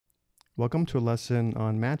Welcome to a lesson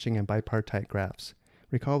on matching and bipartite graphs.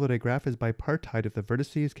 Recall that a graph is bipartite if the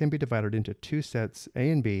vertices can be divided into two sets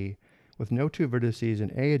A and B, with no two vertices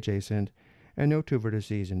in A adjacent and no two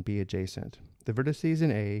vertices in B adjacent. The vertices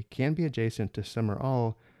in A can be adjacent to some or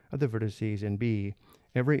all of the vertices in B.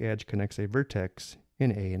 Every edge connects a vertex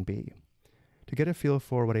in A and B. To get a feel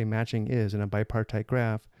for what a matching is in a bipartite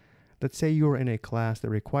graph, let's say you are in a class that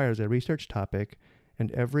requires a research topic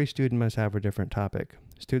and every student must have a different topic.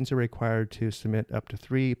 Students are required to submit up to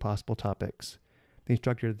 3 possible topics. The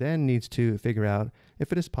instructor then needs to figure out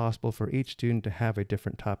if it is possible for each student to have a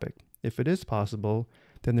different topic. If it is possible,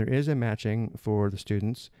 then there is a matching for the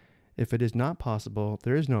students. If it is not possible,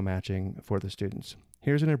 there is no matching for the students.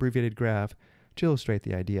 Here's an abbreviated graph to illustrate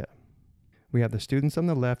the idea. We have the students on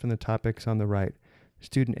the left and the topics on the right.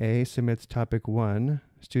 Student A submits topic 1,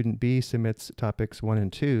 student B submits topics 1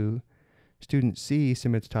 and 2, student C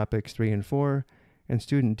submits topics 3 and 4, and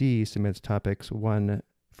student D submits topics 1,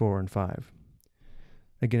 4, and 5.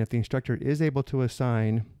 Again, if the instructor is able to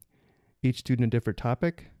assign each student a different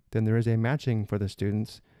topic, then there is a matching for the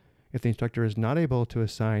students. If the instructor is not able to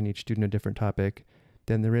assign each student a different topic,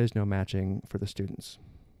 then there is no matching for the students.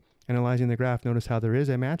 Analyzing the graph, notice how there is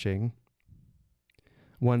a matching.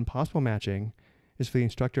 One possible matching is for the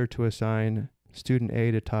instructor to assign student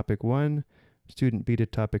A to topic 1, student B to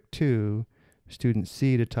topic 2, student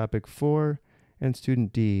C to topic 4, and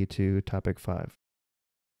student D to topic 5.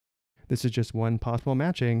 This is just one possible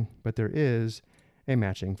matching, but there is a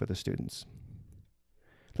matching for the students.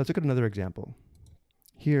 Let's look at another example.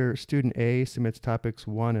 Here, student A submits topics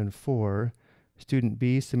 1 and 4, student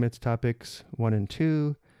B submits topics 1 and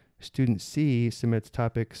 2, student C submits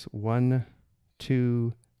topics 1,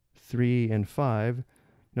 2, 3, and 5.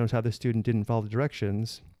 Notice how the student didn't follow the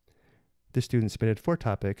directions. The student submitted 4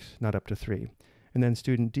 topics, not up to 3. And then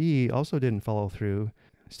student D also didn't follow through.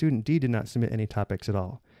 Student D did not submit any topics at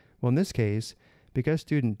all. Well, in this case, because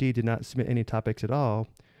student D did not submit any topics at all,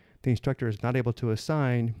 the instructor is not able to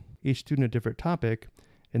assign each student a different topic,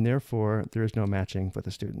 and therefore there is no matching for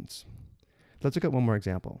the students. Let's look at one more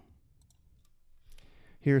example.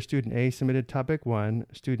 Here, student A submitted topic 1,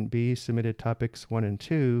 student B submitted topics 1 and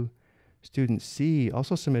 2, student C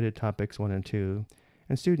also submitted topics 1 and 2,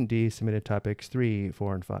 and student D submitted topics 3,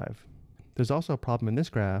 4, and 5. There's also a problem in this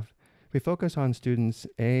graph. If we focus on students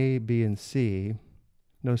A, B, and C,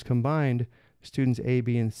 notice combined, students A,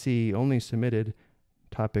 B, and C only submitted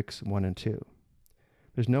topics 1 and 2.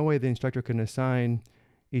 There's no way the instructor can assign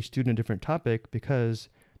each student a different topic because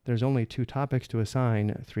there's only 2 topics to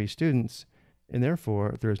assign 3 students, and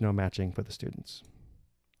therefore there is no matching for the students.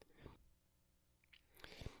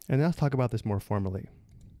 And now let's talk about this more formally.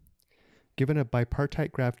 Given a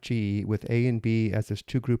bipartite graph G with A and B as its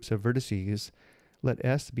 2 groups of vertices, let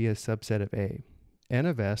S be a subset of A. N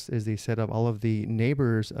of S is the set of all of the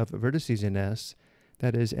neighbors of vertices in S.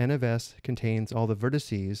 That is, N of S contains all the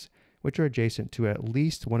vertices which are adjacent to at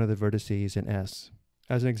least one of the vertices in S.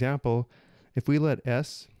 As an example, if we let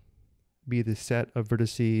S be the set of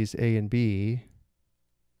vertices A and B,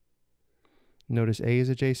 notice A is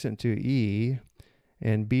adjacent to E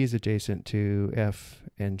and B is adjacent to F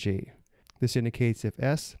and G. This indicates if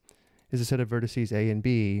S is a set of vertices A and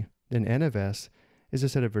B, then N of S is a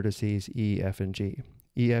set of vertices E, F, and G.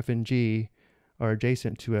 E, F, and G are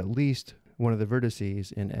adjacent to at least one of the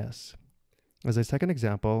vertices in S. As a second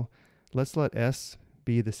example, let's let S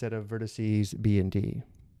be the set of vertices B and D.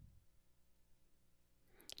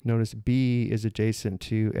 Notice B is adjacent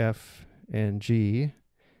to F and G.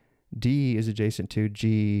 D is adjacent to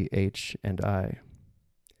G, H, and I.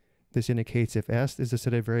 This indicates if S is a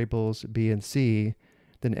set of variables B and C,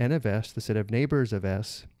 then N of S, the set of neighbors of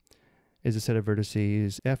S, is a set of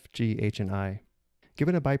vertices F, G, H, and I.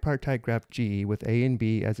 Given a bipartite graph G with A and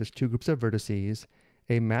B as its 2 groups of vertices,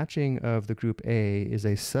 a matching of the group A is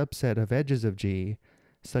a subset of edges of G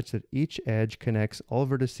such that each edge connects all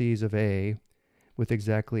vertices of A with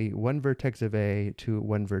exactly one vertex of A to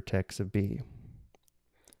one vertex of B.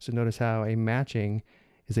 So notice how a matching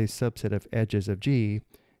is a subset of edges of G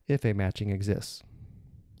if a matching exists.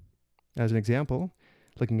 As an example,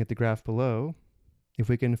 looking at the graph below, if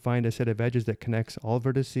we can find a set of edges that connects all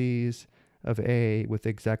vertices of A with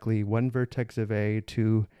exactly one vertex of A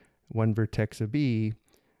to one vertex of B,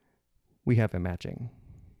 we have a matching.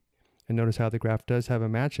 And notice how the graph does have a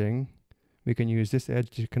matching. We can use this edge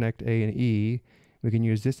to connect A and E. We can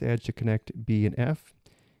use this edge to connect B and F.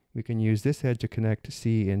 We can use this edge to connect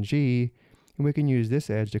C and G. And we can use this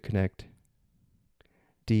edge to connect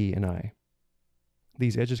D and I.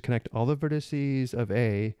 These edges connect all the vertices of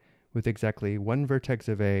A with exactly one vertex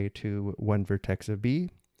of A to one vertex of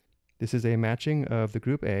B. This is a matching of the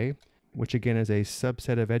group A. which again is a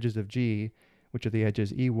subset of edges of G, which are the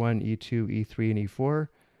edges E1, E2, E3, and E4,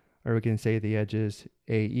 or we can say the edges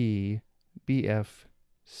AE, BF,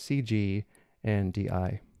 CG, and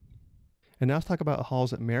DI. And now let's talk about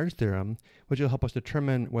Hall's marriage theorem, which will help us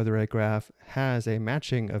determine whether a graph has a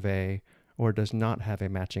matching of A or does not have a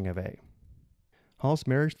matching of A. Hall's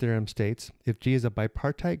marriage theorem states if G is a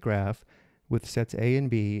bipartite graph with sets A and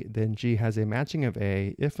B, then G has a matching of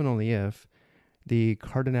A if and only if the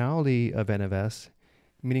cardinality of n of S,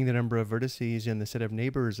 meaning the number of vertices in the set of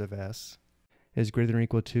neighbors of S, is greater than or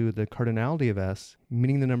equal to the cardinality of S,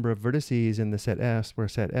 meaning the number of vertices in the set S, where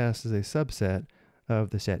set S is a subset of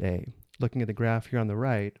the set A. Looking at the graph here on the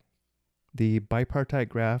right, the bipartite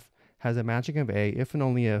graph has a matching of A if and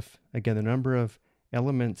only if, again, the number of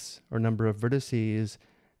elements or number of vertices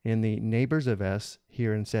in the neighbors of S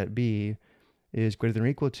here in set B is greater than or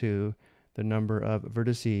equal to the number of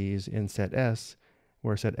vertices in set S,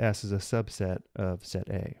 where set S is a subset of set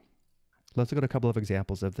A. Let's look at a couple of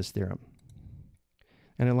examples of this theorem.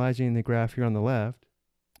 Analyzing the graph here on the left,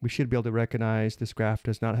 we should be able to recognize this graph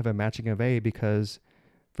does not have a matching of A because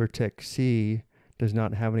vertex C does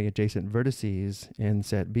not have any adjacent vertices in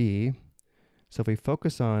set B. So if we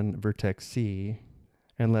focus on vertex C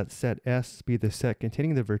and let set S be the set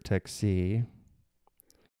containing the vertex C,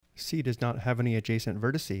 C does not have any adjacent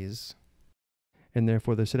vertices, and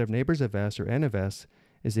therefore the set of neighbors of S, or n of S,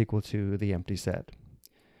 is equal to the empty set.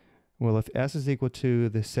 Well, if S is equal to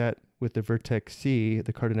the set with the vertex C,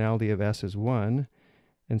 the cardinality of S is 1,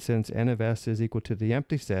 and since n of S is equal to the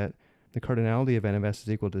empty set, the cardinality of n of S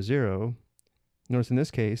is equal to 0. Notice in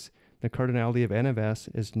this case, the cardinality of n of S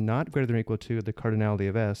is not greater than or equal to the cardinality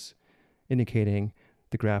of S, indicating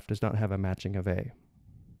the graph does not have a matching of A.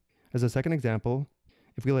 As a second example,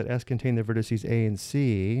 if we let S contain the vertices A and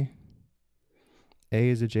C, A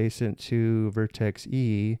is adjacent to vertex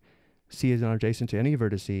E, C is not adjacent to any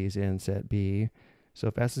vertices in set B. So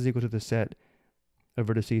if S is equal to the set of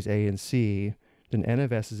vertices A and C, then n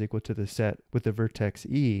of S is equal to the set with the vertex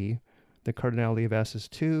E. The cardinality of S is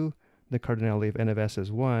 2, the cardinality of n of S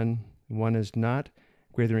is 1. 1 is not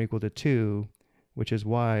greater than or equal to 2, which is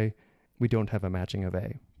why we don't have a matching of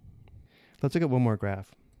A. Let's look at one more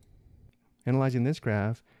graph. Analyzing this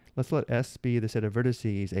graph, let's let S be the set of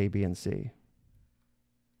vertices A, B, and C.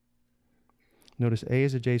 Notice A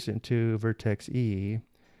is adjacent to vertex E,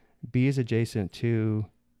 B is adjacent to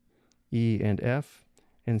E and F,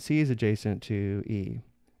 and C is adjacent to E.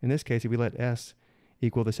 In this case, if we let S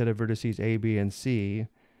equal the set of vertices A, B, and C,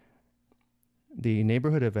 the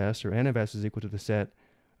neighborhood of S, or n of S, is equal to the set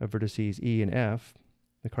of vertices E and F.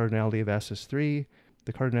 The cardinality of S is 3.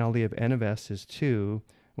 The cardinality of n of S is 2.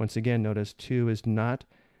 Once again, notice 2 is not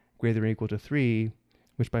greater than or equal to 3,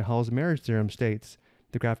 which by Hall's marriage theorem states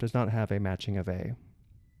the graph does not have a matching of A.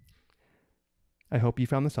 I hope you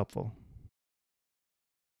found this helpful.